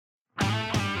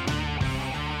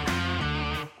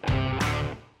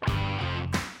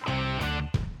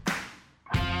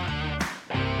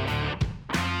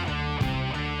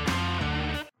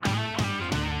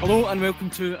Hello and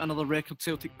welcome to another Record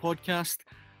Celtic podcast.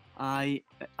 I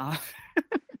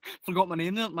forgot my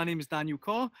name there. My name is Daniel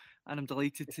Caw and I'm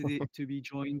delighted to be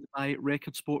joined by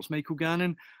Record Sports Michael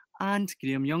Gannon and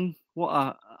Graham Young.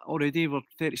 Already we're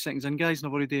 30 seconds in, guys, and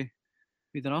I've already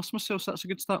made an ass of myself, so that's a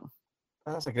good start.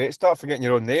 That's a great start for getting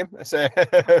your own name. It's, we've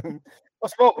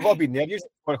all been there. Usually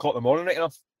 1 o'clock in the morning, right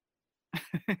enough.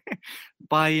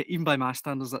 Even by my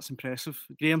standards, that's impressive.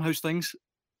 Graham, how's things?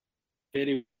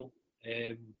 Very well.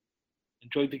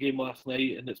 Enjoyed the game last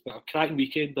night, and it's been a cracking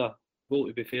weekend. Well,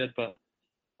 to be fair, but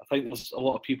I think there's a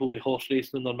lot of people with horse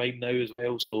racing in their mind now as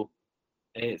well. So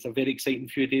it's a very exciting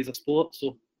few days of sport.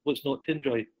 So what's not to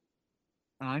enjoy?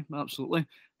 Aye, absolutely.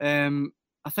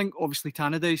 I think obviously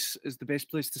Tannadice is the best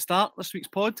place to start this week's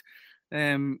pod.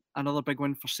 Another big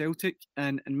win for Celtic,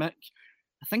 and Mick,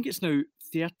 I think it's now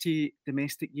 30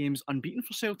 domestic games unbeaten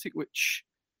for Celtic, which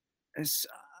is,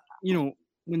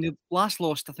 when they last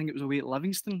lost, I think it was away at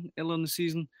Livingston earlier in the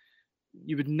season,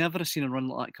 you would never have seen a run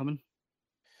like that coming.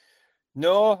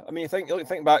 No, I mean, think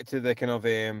back to the kind of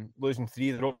losing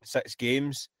 3 of the 6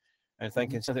 games and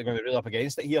thinking Celtic are going to be really up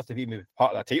against it here to be maybe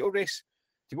part of that title race.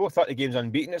 To go 30 games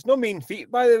unbeaten, it's no mean feat,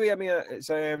 by the way. I mean,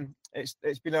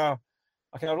 it's been a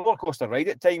kind of roller coaster ride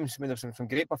at times. I mean, there's some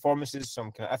great performances,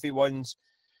 some kind of iffy ones,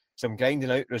 some grinding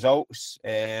out results.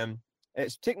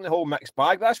 It's taking the whole mixed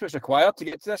bag. That's what's required to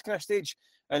get to this kind of stage.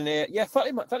 And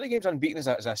 30 games unbeaten is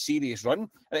a serious run, and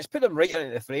it's put them right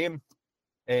into the frame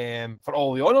for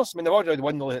all the honours. I mean, they've already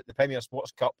won the Premier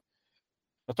Sports Cup,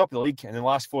 they're top of the league, and the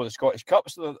last 4 of the Scottish Cup.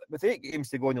 So with 8 games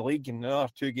to go in the league and another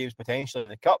 2 games potentially in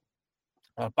the Cup,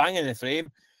 they're banging the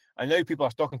frame. And now people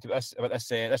are talking about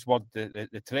this word,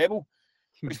 the treble,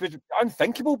 which was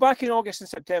unthinkable back in August and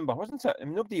September, wasn't it? I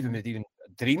mean, nobody even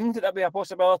dreamed that that'd be a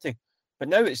possibility. But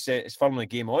now it's firmly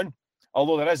game on.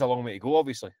 Although there is a long way to go,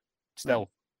 obviously, still.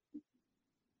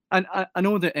 And I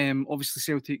know that obviously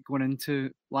Celtic going into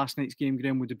last night's game,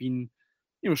 Graham, would have been,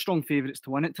 strong favourites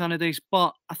to win at Tannadice.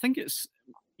 But I think it's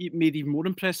made even more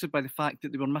impressive by the fact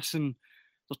that they were missing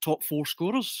their top 4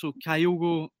 scorers. So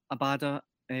Kyogo, Abada,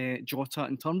 Jota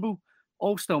and Turnbull,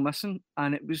 all still missing.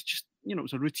 And it was just, it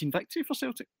was a routine victory for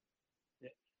Celtic.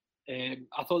 Yeah.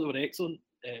 I thought they were excellent.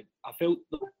 I felt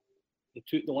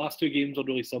the last 2 games are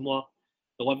really similar.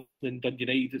 The Livingston and Dundee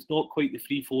United, it's not quite the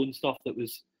free-flowing stuff that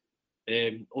was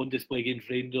on display against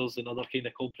Rangers and other kind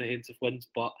of comprehensive wins,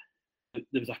 but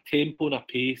there was a tempo and a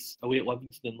pace away at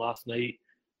Livingston and last night.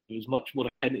 It was much more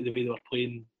akin to the way they were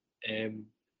playing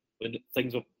when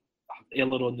things were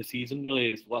earlier on the season. Really,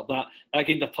 it's like that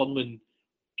kind of turn when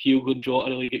Kyogo and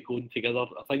Jota really get going together.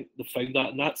 I think they found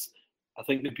that, and that's, I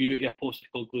think, the beauty of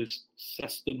Postecoglou's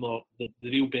system, or the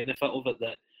real benefit of it,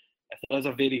 that if there is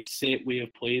a very set way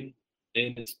of playing,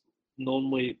 then it's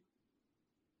normally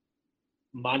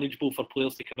manageable for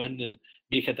players to come in and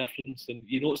make a difference. And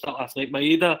you noticed that last night.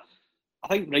 Maeda, I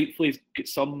think rightfully, has got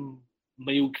some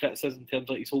mild criticism in terms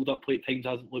of his hold-up play at times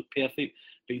hasn't looked perfect,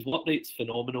 but his work rate's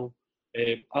phenomenal.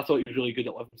 I thought he was really good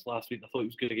at Livingston last week, and I thought he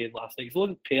was good again last night. He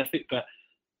wasn't perfect, but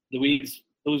the way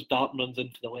those dart runs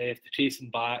into the left, the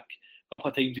chasing back, a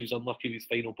couple of times he was unlucky with his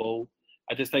final ball.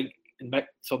 I just think, and Mick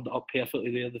summed it up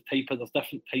perfectly there, there's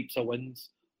different types of wins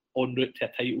en route to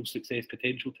a title success,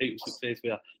 potential title success,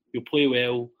 where you'll play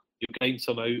well, you'll grind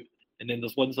some out, and then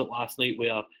there's ones like last night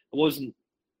where it wasn't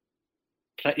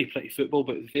pretty football,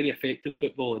 but it was very effective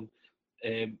football,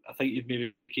 and I think you'd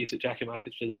maybe case that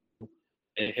Giakoumakis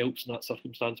helps in that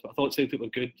circumstance. But I thought Celtic were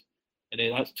good,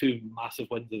 and that's 2 massive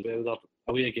wins as well. They're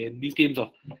away again. These games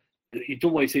are, you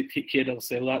don't want to say take care of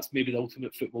themselves, that's maybe the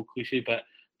ultimate football cliche, but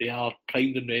they are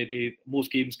primed and ready.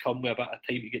 Most games come with a bit of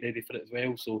time to get ready for it as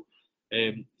well, so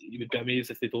you would be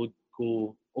amazed if they don't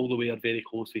go all the way or very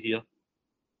close to here.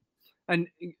 And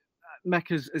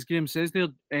Mick, as Graham says there,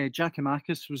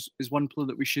 Giakoumakis is one player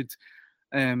that we should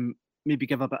maybe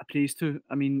give a bit of praise to.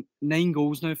 I mean, 9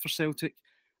 goals now for Celtic,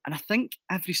 and I think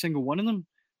every single one of them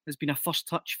has been a first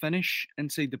touch finish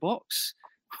inside the box,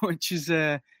 which is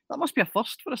that must be a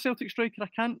first for a Celtic striker. I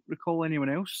can't recall anyone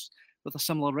else with a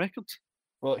similar record.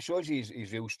 Well, it shows you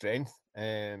his real strength,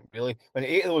 really. When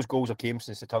 8 of those goals have came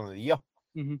since the turn of the year.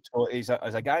 Mm-hmm. So he's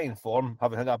a guy in form,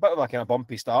 having had a bit of a kind of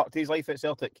bumpy start to his life at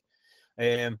Celtic.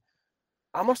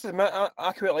 I must admit,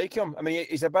 I quite like him. I mean,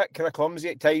 he's a bit kind of clumsy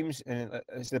at times, and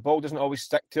the ball doesn't always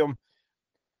stick to him.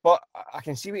 But I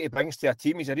can see what he brings to a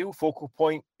team. He's a real focal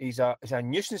point. He's a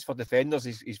nuisance for defenders.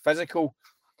 He's physical,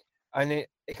 and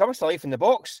he comes to life in the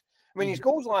box. I mean, his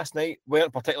goals last night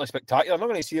weren't particularly spectacular. I'm not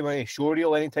going to see him on a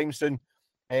showreel anytime soon.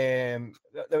 They're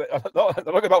not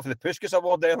going back for the Puskas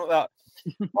Award or anything like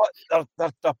that.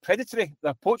 But they're predatory.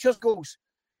 They're poachers' goals.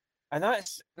 And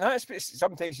that's what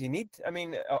sometimes you need. I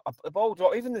mean, a ball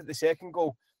drop, even the second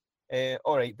goal.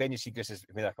 All right, Ben Seagrass has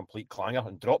made a complete clanger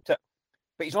and dropped it,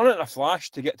 but he's on it in a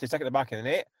flash to stick at the back of the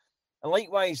net. And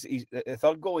likewise, the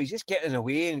third goal, he's just getting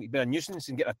away and being a nuisance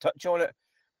and getting a touch on it.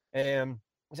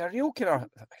 It's a real kind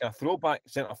of throwback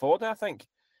centre forward, I think.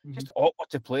 Just awkward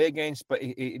to play against, but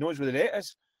he knows where the net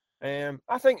is.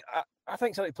 I think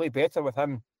Celtic play better with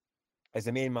him as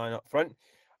the main man up front.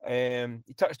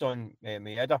 He touched on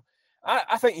Maeda.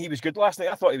 I think he was good last night.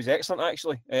 I thought he was excellent,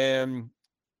 actually.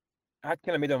 I'd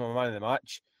kind of made him a man of the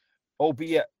match,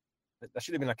 albeit there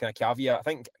should have been a kind of caveat. I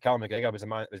think Callum McGregor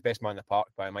was best man in the park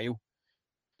by a mile.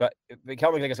 But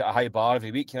Callum McGregor's at a high bar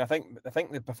every week, and I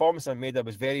think the performance I made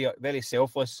was very, very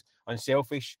selfless,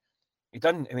 unselfish. He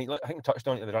done. I mean, I think he touched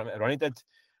on it the run he did.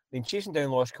 Been chasing down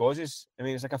lost causes. I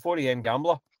mean, it's like a 4 a.m.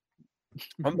 gambler.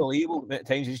 Unbelievable at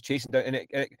times he's chasing down,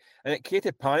 and it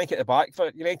created panic at the back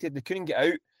for United. They couldn't get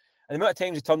out. And the amount of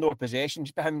times he turned over possession,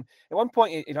 just behind. At one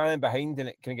point, he ran in behind and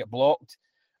it couldn't get blocked,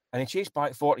 and he chased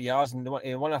back 40 yards and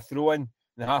he won a throw in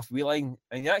the halfway line.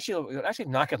 And you're actually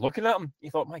knackered looking at him.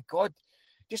 You thought, my God,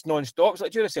 just non-stop. It's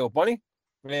like Duracell Bunny.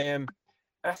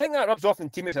 I think that rubs off on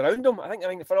teammates around him. I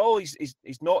mean, for all he's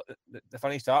not the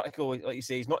funniest article, like you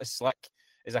say, he's not as slick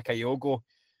as a Kyogo.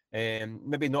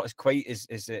 Maybe not as quite as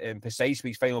precise with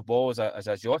his final ball as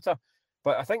a Jota.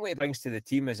 But I think what he brings to the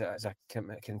team is a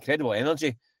incredible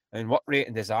energy and work rate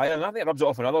and desire, and I think it rubs it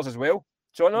off on others as well.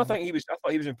 So I thought he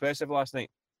was impressive last night.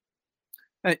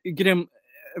 Graham,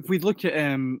 if we look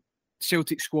at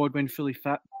Celtic squad when fully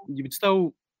fit, you would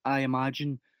still, I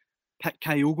imagine, pick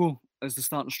Kyogo as the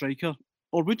starting striker,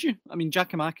 or would you? I mean,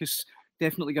 Giakoumakis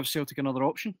definitely gives Celtic another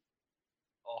option.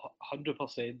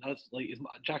 100%. That's like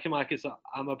Giakoumakis.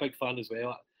 I'm a big fan as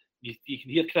well. You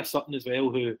can hear Chris Sutton as well,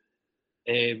 who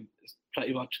is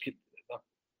pretty much a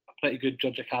pretty good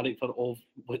judge of character of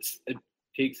what it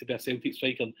takes to be a Celtic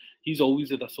striker. And he's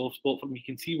always had a soft spot for him. You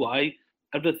can see why.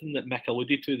 Everything that Mick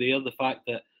alluded to there, the fact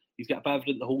that he's got a bit of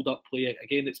everything to hold up play.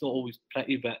 Again, it's not always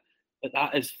pretty, but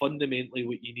that is fundamentally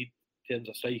what you need in terms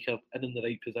of striker and in the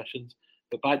right positions.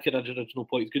 But back to your original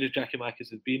point, as good as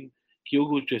Giakoumakis has been,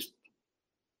 Kyogo's just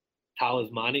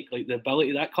talismanic. Like the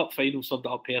ability, that cup final summed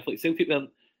it up perfectly. Celtic weren't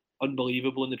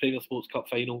unbelievable in the Premier Sports Cup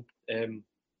final,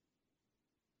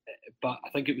 but I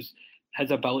think it was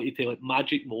his ability to, like,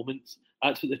 magic moments.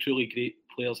 That's what the truly great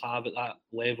players have at that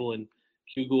level, and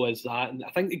Kyogo is that. And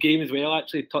I think the game as well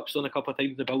actually touched on a couple of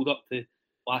times in the build up to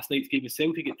last night's game with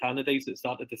Celtic at Tannadice at the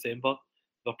start of December.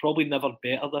 They're probably never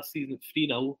better this season. It's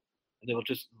 3-0. And they were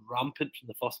just rampant from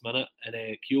the first minute. And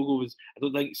Kyogo was, I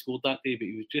don't think he scored that day, but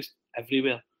he was just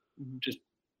everywhere. Just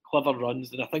clever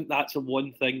runs. And I think that's the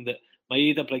one thing that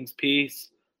Maeda brings: pace,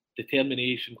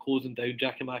 determination, closing down.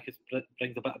 Giakoumakis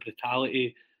brings a bit of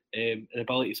brutality and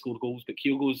ability to score goals. But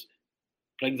Kyogo's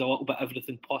brings a little bit of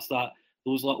everything, plus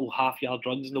those little half-yard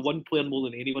runs. And the one player more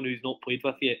than anyone who's not played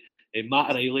with yet,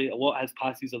 Matt O'Reilly, a lot of his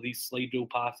passes are these slide rule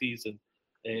passes, and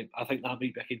I think that might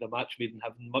be a kind of match made in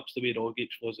heaven, much the way Rogic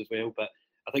was as well. But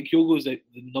I think Kyogo's the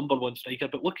number one striker.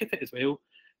 But look at it as well.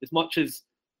 As much as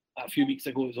a few weeks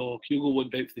ago it was Kyogo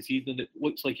won't be out for the season, and it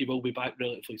looks like he will be back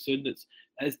relatively soon. It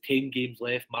is 10 games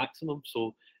left maximum.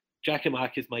 So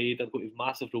Giakoumakis, Maeda have got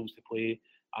massive roles to play,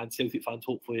 and Celtic fans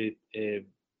hopefully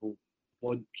will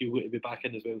want Kyogo to be back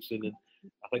in as well soon. And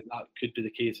I think that could be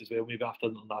the case as well, maybe after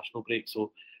the international break.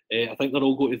 So I think they're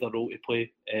all going to their role to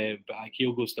play, but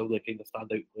Kyogo's still the kind of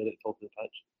standout player at the top of the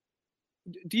pitch.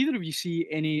 Do either of you see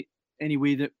any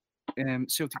way that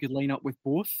Celtic could line up with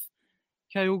both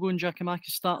Kyogo and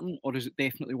Giakoumakis starting, or is it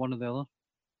definitely one or the other?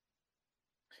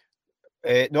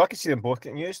 No, I can see them both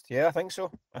getting used. Yeah, I think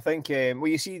so. I think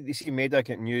you see Maeda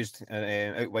getting used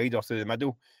out wide or through the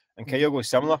middle, and Kyogo is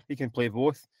similar. He can play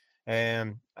both.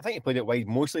 I think he played it wide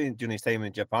mostly during his time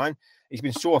in Japan. He's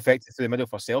been so effective through the middle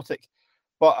for Celtic.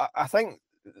 But I think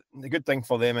the good thing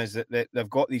for them is that they've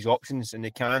got these options and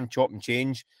they can chop and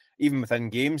change even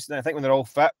within games. And I think when they're all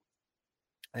fit,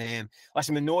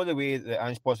 listen, we know the way that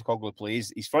Ange Postecoglou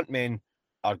plays, his front men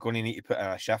are going to need to put in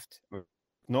a shift. It's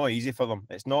not easy for them.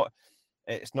 It's not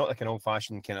like an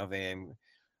old-fashioned kind of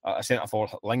a centre forward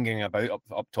lingering about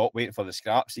up top waiting for the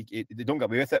scraps. They don't get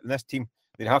away with it in this team.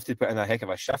 They have to put in a heck of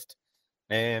a shift.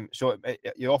 So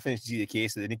you often see the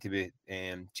case that they need to be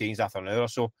changed after an hour or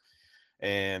so.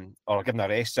 Or given a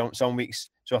rest some weeks.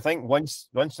 So I think once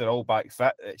they're all back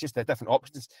fit, it's just different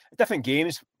options, different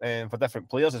games for different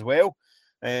players as well.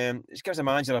 It gives the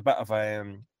manager a bit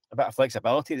of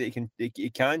flexibility that he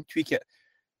can tweak it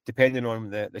depending on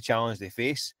the challenge they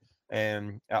face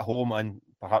at home and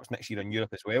perhaps next year in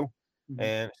Europe as well.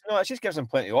 No, it just gives them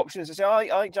plenty of options. I say, I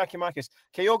like Giakoumakis.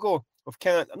 Kyogo,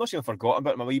 I'm not saying I've forgotten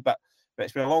about him a wee bit, but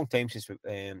it's been a long time since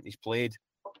he's played.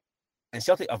 And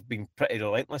Celtic have been pretty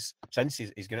relentless since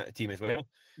he's gone out of the team as well.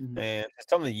 This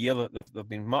time of the year, they've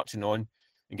been marching on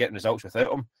and getting results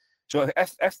without him. So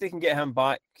if they can get him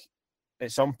back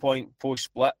at some point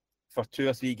post-split for 2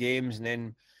 or 3 games, and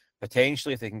then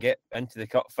potentially if they can get into the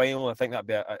cup final, I think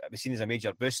that'd be seen as a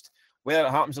major boost. Whether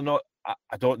it happens or not,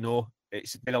 I don't know.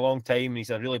 It's been a long time, and he's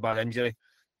a really bad injury.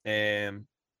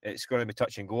 It's going to be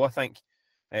touch and go, I think.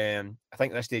 I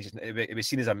think at this stage it'll be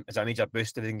seen as a major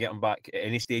boost if they can get him back at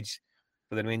any stage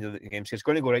for the remainder of the games. So it's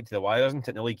going to go right to the wire, isn't it,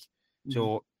 in the league?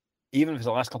 So even if it's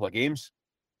the last couple of games,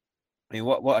 I mean,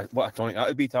 what a tonic that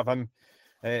would be to have him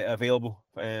available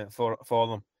for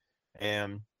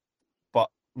them. But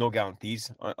no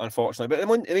guarantees, unfortunately. But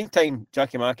in the meantime,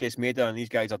 Giakoumakis, Maeda, and these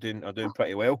guys are doing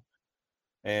pretty well.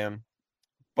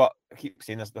 But I keep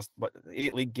saying there's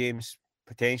 8 league games,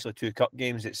 potentially 2 cup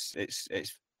games.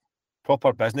 It's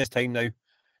proper business time now,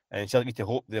 and Celtic need to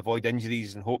hope they avoid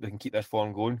injuries and hope they can keep this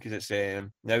form going, because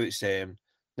now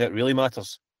it really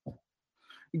matters.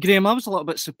 Graham, I was a little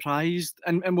bit surprised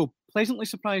and well, pleasantly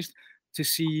surprised to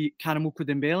see Doak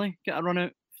and Dembele get a run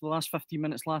out for the last 15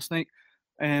 minutes last night.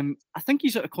 I think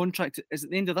he's out of contract is at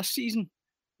the end of this season.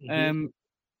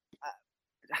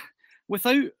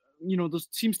 Without, there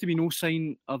seems to be no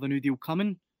sign of a new deal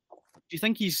coming. Do you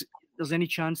think there's any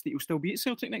chance that he'll still be at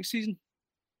Celtic next season?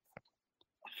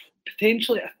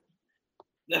 Potentially.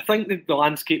 I think the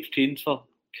landscape's changed for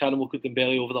Doak and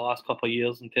Dembele over the last couple of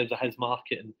years in terms of his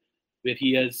market and where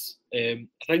he is. I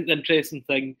think the interesting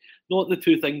thing, not the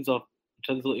two things are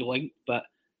intrinsically linked, but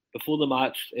before the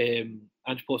match,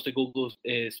 Ange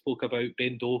Postecoglou spoke about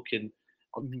Ben Doak and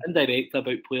indirectly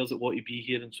about players that want to be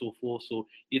here and so forth. So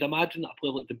you'd imagine that a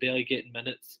player like Dembele getting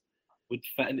minutes would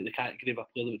fit into the category of a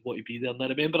player that would want to be there. And I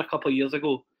remember a couple of years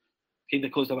ago, kind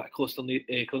of caused a bit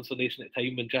of consternation at the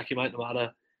time when Jackie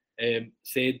McNamara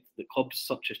said that clubs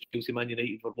such as Chelsea, Man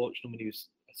United were watching him when he was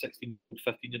a 16,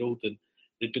 15-year-old, and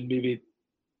they'd been maybe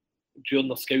during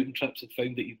their scouting trips had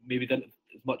found that he maybe didn't have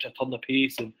as much a turn of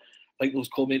pace, and I think those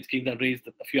comments kind of raised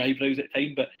a few eyebrows at the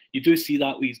time. But you do see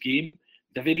that with his game.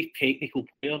 He's a very technical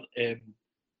player.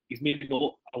 He's maybe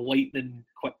not a lightning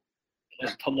quick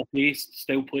turn of pace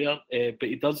style player, but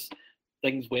he does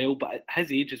things well. But at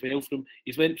his age as well,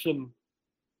 he's went from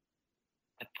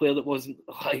a player that wasn't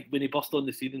like when he burst on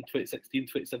the scene in 2016,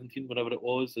 2017, whatever it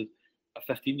was, as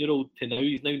a 15-year-old to now.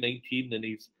 He's now 19, and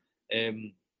he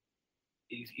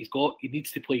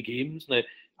needs to play games now.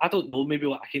 I don't know, maybe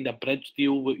like a kind of bridge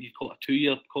deal, what you call a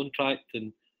 2-year contract,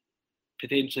 and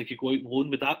potentially could go out and loan.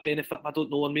 Would that benefit him? I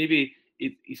don't know. And maybe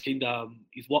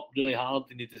he's worked really hard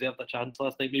and he deserved a chance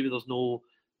last night. Maybe there's no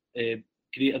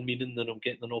greater meaning than him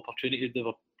getting an opportunity. They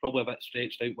were probably a bit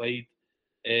stretched out wide.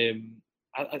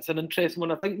 It's an interesting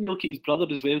one. I think you look at his brother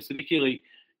as well. So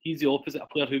he's the opposite, a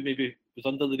player who maybe was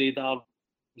under the radar,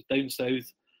 was down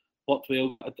south, worked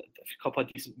well, a couple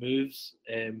of decent moves.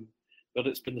 But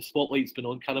the spotlight's been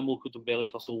on Doak and Dembele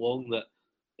for so long that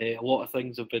a lot of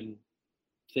things have been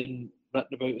written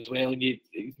about as well. And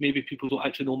maybe people don't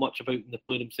actually know much about the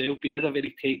player himself. He's a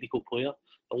very technical player,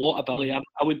 a lot of ability.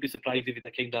 I wouldn't be surprised if he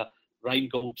had a kind of Ryan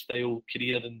Gold style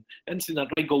career, and seeing that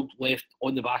Ryan Gold left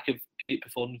on the back of great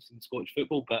performance in Scottish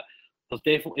football. But there's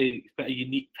definitely a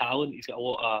unique talent. He's got a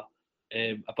lot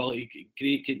of ability,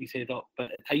 great getting his head up,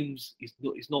 but at times he's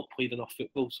not played enough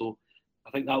football. So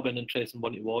I think that'll be an interesting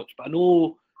one to watch. But I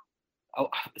know,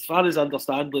 as far as I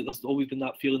understand, there's always been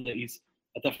that feeling that he's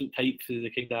a different type to the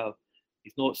kind of.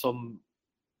 He's not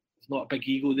a big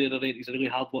ego there. Right? He's a really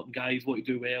hard-working guy. He's want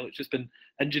to do well. It's just been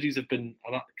injuries have been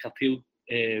curtailed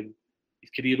his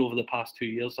career over the past 2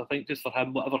 years. So I think just for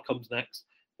him, whatever comes next,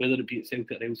 whether it be at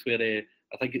Celtic or elsewhere,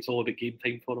 I think it's all about game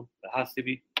time for him. It has to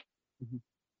be.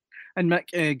 And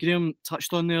Mick, Graham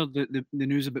touched on there the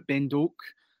news about Ben Doak.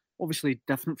 Obviously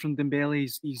different from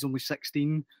Dembele. He's only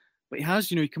 16, but he has,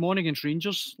 he come on against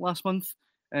Rangers last month,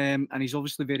 and he's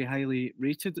obviously very highly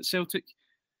rated at Celtic.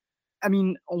 I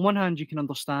mean, on one hand, you can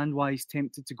understand why he's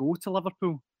tempted to go to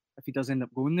Liverpool if he does end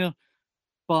up going there,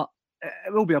 but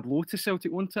it will be a blow to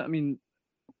Celtic, won't it? I mean,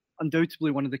 undoubtedly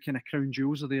one of the kind of crown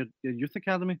jewels of their youth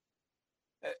academy.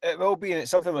 It will be, and it's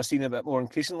something we're seeing a bit more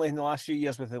increasingly in the last few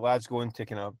years with the lads going to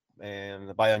kind of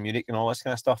the Bayern Munich and all this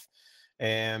kind of stuff.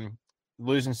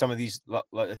 Losing some of these like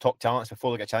the top talents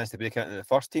before they get a chance to break into the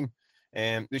first team,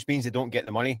 which means they don't get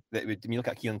the money that would. I mean, look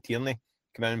at Kieran Tierney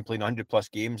coming in and playing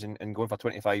 100+ games and going for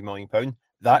 £25 million.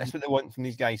 That is what they want from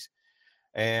these guys.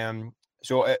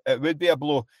 So it would be a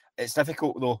blow. It's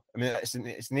difficult though. I mean, it's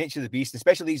the nature of the beast,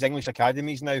 especially these English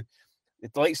academies now.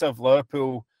 The likes of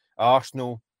Liverpool,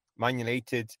 Arsenal, Man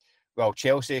United, well,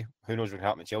 Chelsea, who knows what will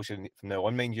happen to Chelsea from now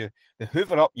on, mind you. They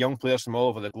hoover up young players from all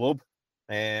over the globe.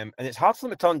 And it's hard for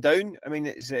them to turn down. I mean,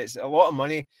 it's a lot of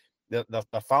money. Their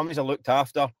families are looked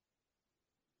after.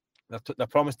 They're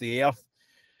promised the earth.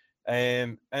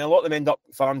 And a lot of them end up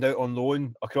farmed out on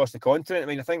loan across the continent. I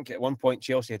mean, I think at one point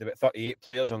Chelsea had about 38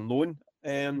 players on loan.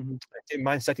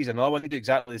 Man City's another one. They do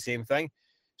exactly the same thing.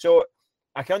 So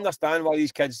I can understand why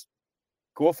these kids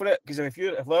go for it, because if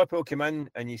Liverpool come in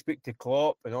and you speak to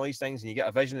Klopp and all these things and you get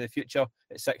a vision of the future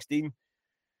at 16,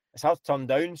 it's hard to turn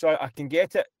down. So I can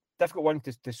get it. Difficult one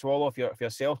to swallow if you're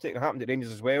Celtic. It happened at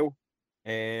Rangers as well.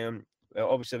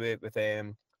 Obviously with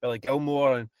Billy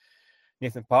Gilmore and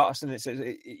Nathan Patterson.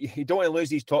 You don't want to lose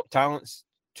these top talents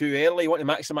too early. You want to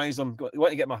maximise them. You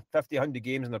want to get my 50, 100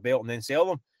 games in their belt and then sell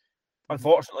them.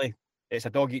 Unfortunately, it's a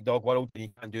dog-eat-dog world and you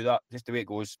can't do that. Just the way it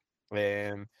goes.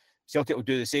 Celtic will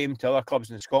do the same to other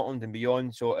clubs in Scotland and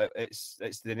beyond. So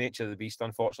it's the nature of the beast,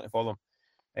 unfortunately, for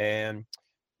them.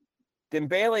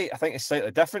 Dembele, I think, is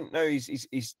slightly different now.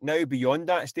 He's now beyond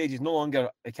that stage. He can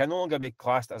no longer be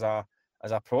classed as a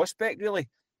prospect, really,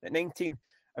 at 19.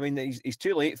 I mean, he's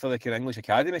too late for the kind of English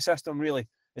academy system, really.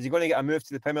 Is he going to get a move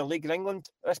to the Premier League in England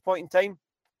at this point in time?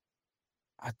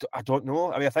 I don't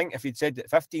know. I mean, I think if he'd said that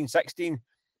 15, 16,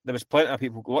 there was plenty of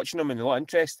people watching him and a lot of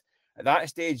interest. At that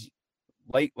stage,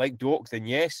 like Doak, then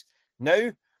yes.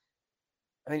 Now,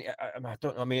 I mean, I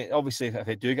don't know. I mean, obviously, if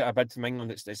they do get a bid from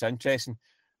England, it's interesting.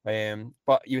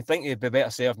 But you would think he'd be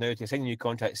better served now to sign a new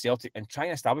contract at Celtic and try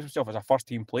and establish himself as a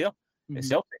first-team player at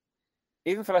Celtic.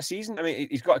 Even for a season. I mean,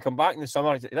 he's got to come back in the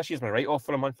summer. This year's my write-off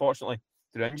for him, unfortunately,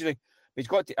 through injury. But he's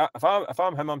got to, if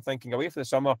I'm him, I'm thinking away for the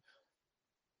summer,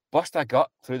 bust a gut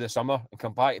through the summer and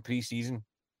come back to pre-season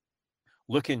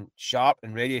looking sharp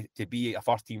and ready to be a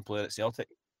first-team player at Celtic.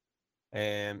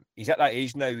 He's at that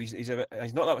age now. He's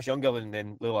not that much younger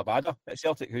than Lula Bada at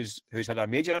Celtic, who's had a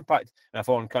major impact in a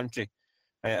foreign country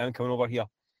and coming over here.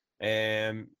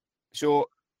 So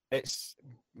it's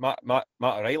Matt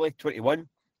O'Reilly, 21.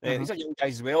 These are young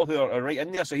guys as well who are right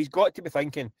in there. So he's got to be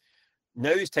thinking, now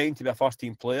is time to be a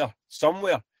first-team player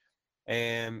somewhere.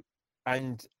 And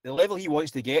the level he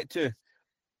wants to get to,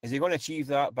 is he going to achieve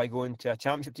that by going to a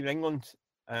championship team in England,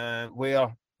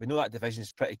 where we know that division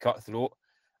is pretty cutthroat.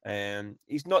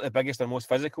 He's not the biggest or most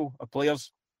physical of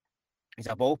players. He's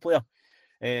a ball player,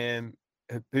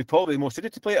 who's probably most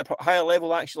suited to play at a higher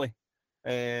level, actually.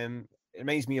 It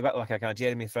reminds me a bit like a kind of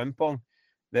Jeremy Frimpong,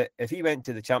 that if he went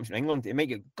to the Championship in England, it might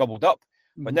get gobbled up.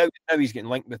 But now he's getting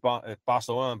linked with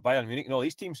Barcelona and Bayern Munich and all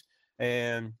these teams.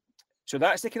 So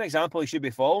that's the kind of example he should be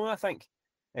following, I think.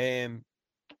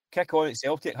 Kick on at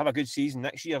Celtic, have a good season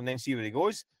next year, and then see where he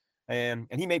goes. And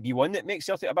he might be one that makes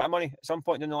Celtic a bit of money at some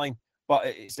point down the line. But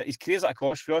his career's at a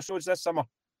crossroads this summer.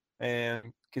 Because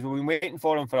we've been waiting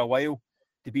for him for a while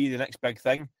to be the next big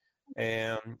thing.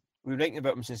 We've been writing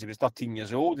about him since he was 13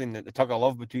 years old, and the tug of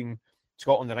love between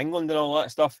Scotland and England and all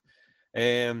that stuff.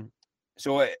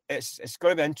 So it's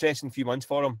going to be an interesting few months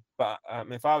for him. But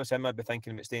if I was him, I'd be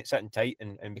thinking about sitting tight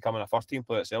and becoming a first-team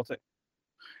player at Celtic.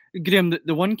 Graham,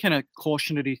 the one kind of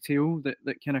cautionary tale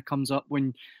that kind of comes up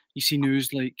when you see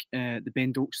news like the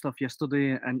Ben Doak stuff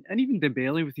yesterday and even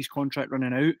Dembele with his contract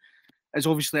running out is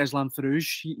obviously Islam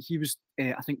Farouj. He was,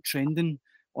 I think, trending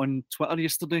on Twitter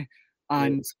yesterday.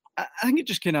 And I think you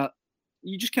just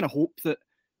kind of hope that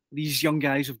these young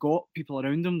guys have got people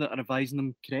around them that are advising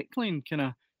them correctly and kind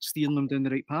of steering them down the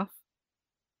right path.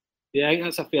 Yeah, I think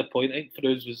that's a fair point. I think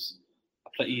Farouj was a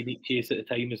pretty unique case at the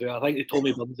time as well. I think the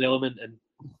Tommy Burns element and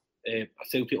a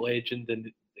Celtic legend,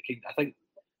 and I think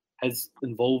his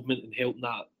involvement in helping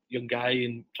that young guy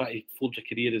and trying to forge a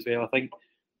career as well. I think,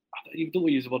 you don't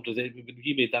want to use the word resentment, when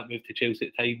he made that move to Chelsea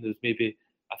at the time, there's maybe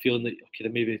a feeling that could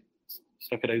have maybe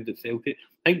stuck around at Celtic.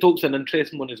 I think Doak's an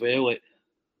interesting one as well. Like,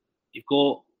 you've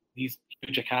got these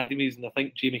huge academies, and I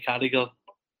think Jamie Carragher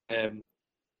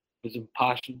was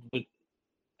impassioned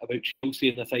about Chelsea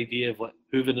and this idea of like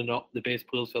hoovering up the best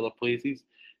players for other places.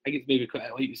 I think it's maybe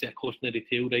quite, like you say, a cautionary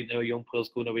tale right now, young players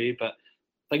going away. But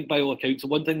I think by all accounts, the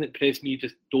one thing that impressed me,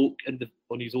 just Doak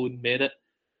on his own merit,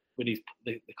 when he's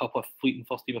the couple of fleeting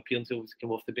first team appearances, he's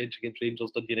come off the bench against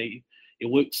Rangers, Dundee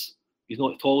United. He's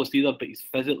not the tallest either, but he's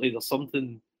physically, there's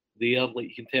something there. Like,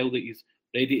 you can tell that he's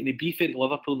ready. And he'd be fair to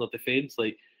Liverpool in their defence.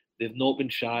 Like, they've not been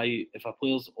shy. If a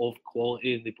player's of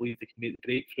quality and they believe they can make the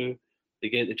breakthrough, they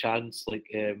get the chance. Like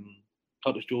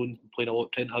Curtis Jones playing a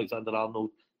lot, Trent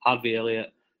Alexander-Arnold, Harvey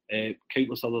Elliott,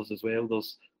 countless others as well.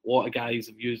 There's a lot of guys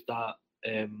have used that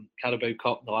Carabao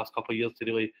Cup in the last couple of years to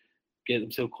really get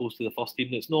themselves close to the first team.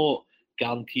 It's not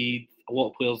guaranteed. A lot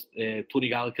of players, Tony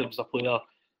Gallagher was a player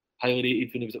highly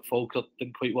rated when he was at Falkirk.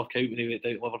 Didn't quite work out when he went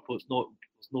down to Liverpool. There's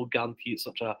no guarantee it's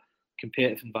such a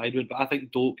competitive environment. But I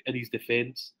think Doak in his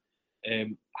defence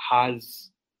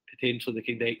has potentially the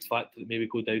kind of X factor that maybe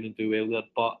go down and do well there.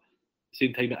 But at the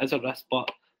same time, it is a risk. But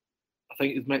I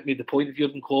think it's made the point of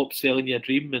Jurgen Klopp selling you a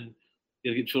dream and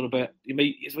you're getting sure about. You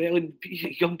might as well, and be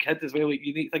a young kid as well. Like,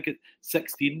 you need to think at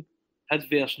 16, his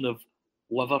version of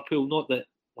Liverpool. Not that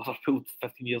Liverpool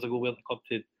 15 years ago weren't the club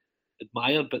to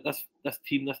admire, but this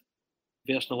team, this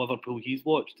version of Liverpool he's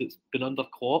watched, it's been under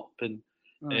Klopp, and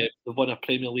they've won a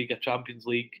Premier League, a Champions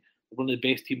League. They're one of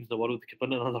the best teams in the world. They could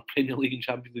win another Premier League and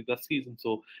Champions League this season.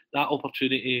 So that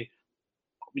opportunity,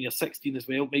 when you're 16 as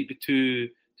well, might be too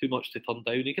much to turn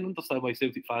down. You can understand why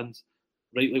Celtic fans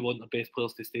rightly want their best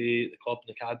players to stay at the club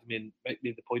and the academy, and Mick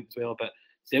made the point as well. But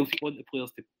Celtic want the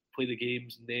players to play the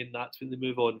games, and then that's when they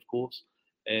move on, of course.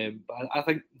 But I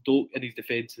think Doak in his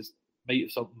defence might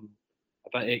have something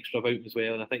a bit extra about him as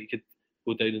well, and I think he could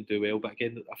go down and do well. But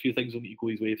again, a few things will need to go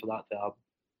his way for that to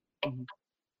happen.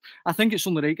 I think it's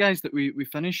only right, guys, that we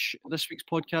finish this week's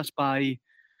podcast by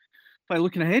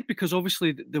looking ahead, because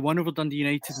obviously the win over Dundee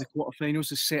United in the quarterfinals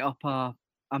has set up a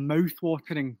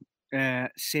mouth-watering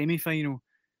semi-final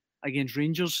against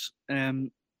Rangers at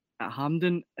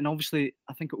Hampden, and obviously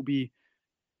I think it will be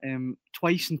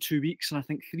twice in 2 weeks, and I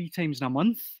think 3 times in a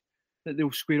month that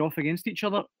they'll square off against each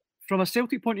other. From a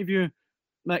Celtic point of view,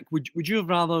 Mick, would you have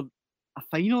rather a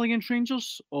final against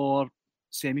Rangers or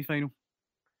semi-final?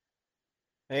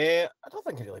 I don't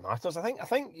think it really matters. I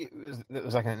think it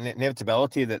was like an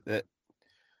inevitability that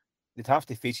they'd have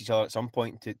to face each other at some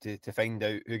point to find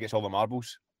out who gets all the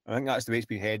marbles. I think that's the way it's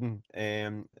been heading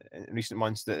in recent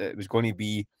months, that it was going to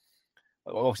be,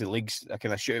 obviously, the leagues, a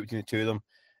kind of shootout between the two of them.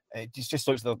 It just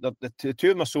looks the two of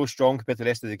them are so strong compared to the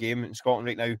rest of the game in Scotland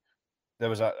right now. It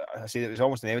was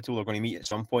almost inevitable they're going to meet at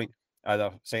some point,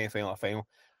 either semi-final or final.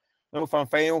 No fun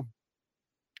final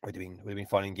would have been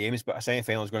fun in games, but a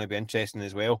semi-final is going to be interesting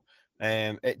as well.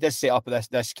 It does set up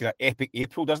this kind of epic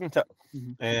April, doesn't it?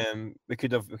 Mm-hmm. We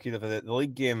could have the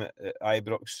league game at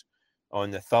Ibrox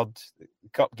on the 3rd, the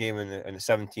cup game on the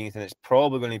 17th, and it's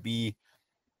probably going to be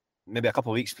maybe a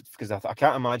couple of weeks, because I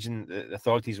can't imagine the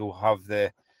authorities will have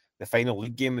the final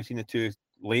league game between the two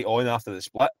late on after the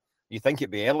split. You think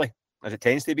it'd be early, as it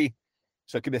tends to be,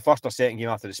 so it could be the first or second game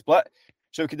after the split.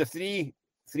 So we could have three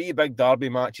big derby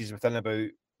matches within about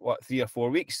 3 or 4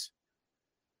 weeks.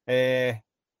 Pants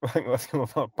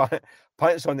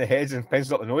on the heads and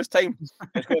pencils up the nose time.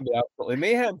 It's going to be absolutely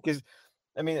mayhem, because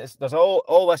I mean, there's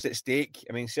all this at stake.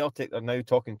 I mean, Celtic are now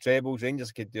talking trebles.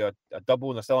 Rangers could do a double,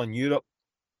 and they're still in Europe.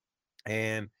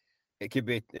 It could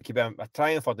be a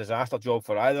triumph or disaster job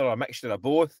for either, or a mixture of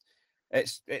both.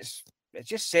 It's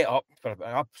just set up for an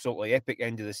absolutely epic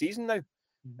end of the season now.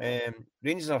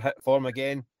 Rangers are hit form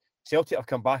again. Celtic have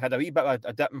come back, had a wee bit of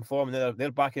a dip in form, and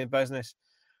they're back in business.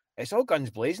 It's all guns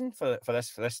blazing for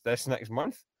this next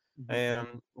month.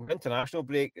 With international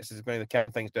break, this is going to be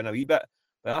carrying things down a wee bit,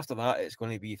 but after that, it's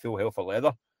going to be full hell for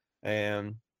leather.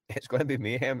 It's going to be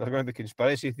mayhem. There's going to be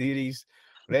conspiracy theories,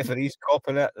 referees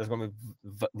copping it. There's going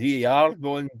to be VAR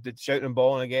going, shouting and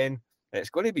balling again.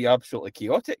 It's going to be absolutely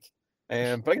chaotic.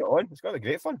 Bring it on. It's going to be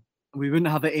great fun. We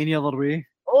wouldn't have it any other way.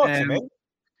 Oh, it's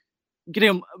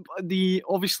Graham,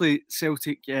 obviously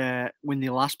Celtic, when they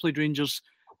last played Rangers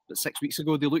 6 weeks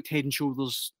ago, they looked head and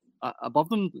shoulders above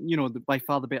them. You know, by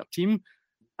far the better team.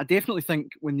 I definitely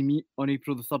think when they meet on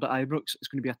April the 3rd at Ibrox, it's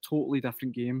going to be a totally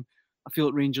different game. I feel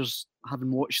like Rangers,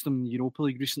 having watched them in the Europa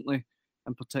League recently,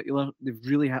 in particular, they've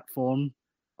really hit form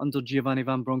under Giovanni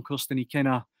Van Bronckhorst, and he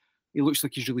looks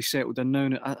like he's really settled in now,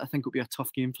 and I think it'll be a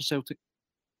tough game for Celtic.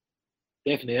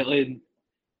 Definitely, and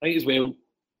I think as well,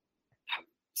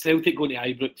 Celtic going to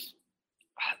Ibrox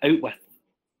out with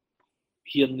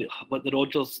hearing what the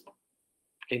Rodgers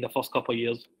kind of first couple of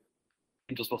years,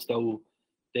 Rangers were still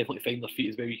definitely finding their feet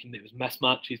as well. It was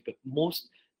mismatches, but it's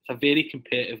a very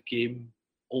competitive game.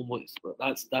 Almost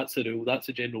that's the rule. That's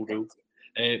the general rule.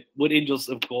 What Rangers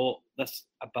have got this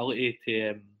ability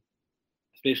to,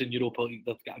 especially in Europa League,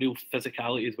 they've got a real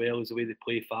physicality as well as the way they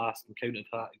play fast and counter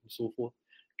attack and so forth.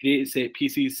 Great set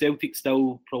pieces. Celtic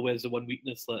still probably has the one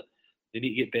weakness that they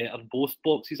need to get better in both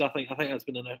boxes. I think that's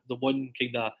been the one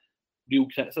kind of real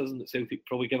criticism, that Celtic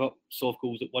probably give up soft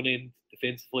goals at one end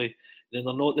defensively, and then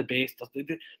they're not the best.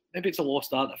 Maybe it's a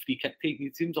lost art of free kick taking.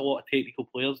 It seems a lot of technical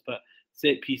players, but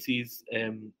set pieces. I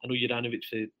know Juranovic,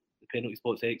 the penalty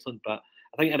spot's excellent, but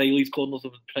I think O'Reilly's corners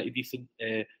have been pretty decent.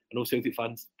 I know Celtic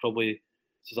fans probably,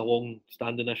 this is a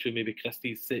long-standing issue. Maybe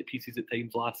Christie's set pieces at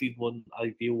times last season weren't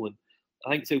ideal, and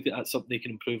I think Celtic, that's something they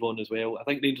can improve on as well. I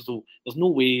think Rangers there's no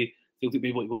way Celtic be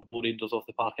able to go Rangers off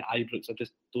the park at Ibrox. I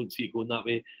just don't see it going that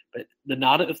way. But the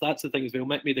narrative, that's the thing as well.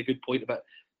 Mick made a good point about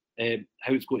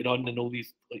how it's going to run and all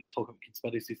these, like, talk about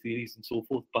conspiracy theories and so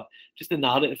forth. But just the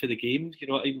narrative for the games, you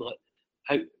know what I mean?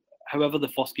 Like, however the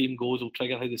first game goes will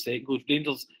trigger how the second goes.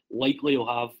 Rangers likely will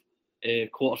have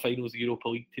quarterfinals of Europa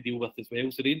League to deal with as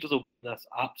well. So Rangers will be in this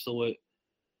absolute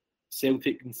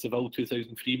Celtic and Seville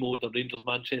 2003 mode, or Rangers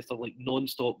Manchester, like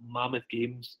non-stop mammoth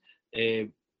games,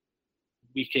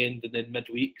 weekend and then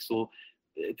midweek. So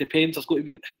it depends. There's going to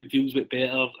be who feels a bit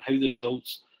better, how the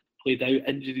results played out,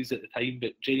 injuries at the time,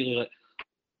 but generally, like,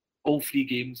 all three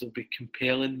games will be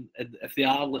compelling. And if they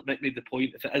are, like Mick made the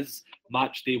point, if it is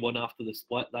match day 1 after the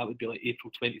split, that would be like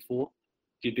April 24.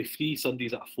 You'd be 3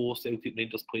 Sundays out of 4 Celtic and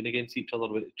Rangers playing against each other,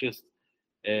 but it just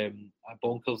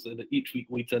bonkers. And each week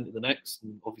leads into the next.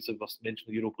 And obviously, we mentioned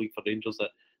the Europa League for Rangers, that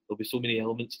there'll be so many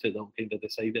elements to it that'll kind of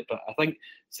decide it. But I think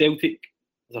Celtic,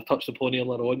 as I touched upon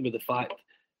earlier on, with the fact,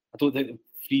 I don't think they've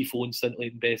free-flown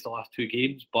scintillating best the last 2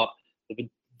 games, but they've been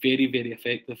very, very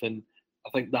effective. And I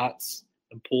think that's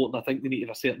important. I think they need to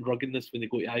have a certain ruggedness when they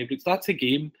go to Ibrox. That's a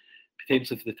game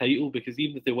potentially for the title, because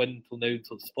even if they win until now,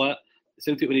 until the split,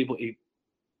 Celtic were able to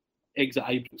exit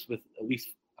Ibrox with at least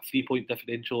a 3-point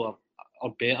differential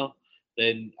or better,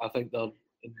 then I think they're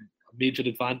in a major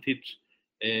advantage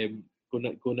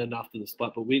going in after the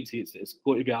split. But wait and see, it's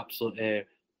going to be absolute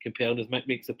compelling. As Mick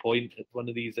makes the point, it's one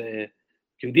of these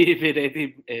can they be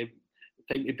ready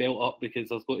time to belt up, because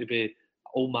there's going to be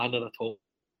all manner of talk.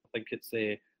 I think it's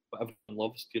what everyone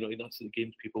loves, you know, and that's the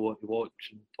games people want to watch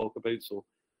and talk about. So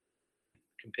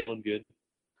compelling viewing.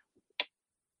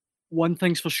 One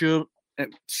thing's for sure, it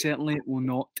certainly will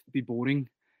not be boring.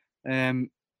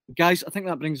 Guys, I think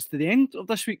that brings us to the end of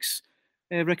this week's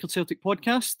Record Celtic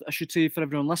podcast. I should say for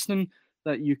everyone listening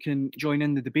that you can join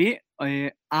in the debate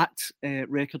at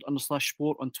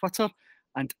record_sport on Twitter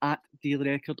and at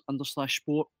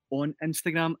dailyrecord_sport on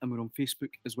Instagram, and we're on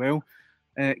Facebook as well.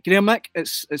 Graham, Mick,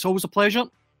 it's always a pleasure.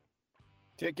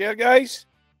 Take care, guys.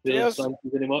 Cheers. Cheers. Thank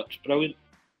you very much. Brilliant.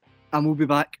 And we'll be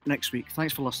back next week.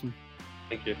 Thanks for listening.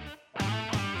 Thank you.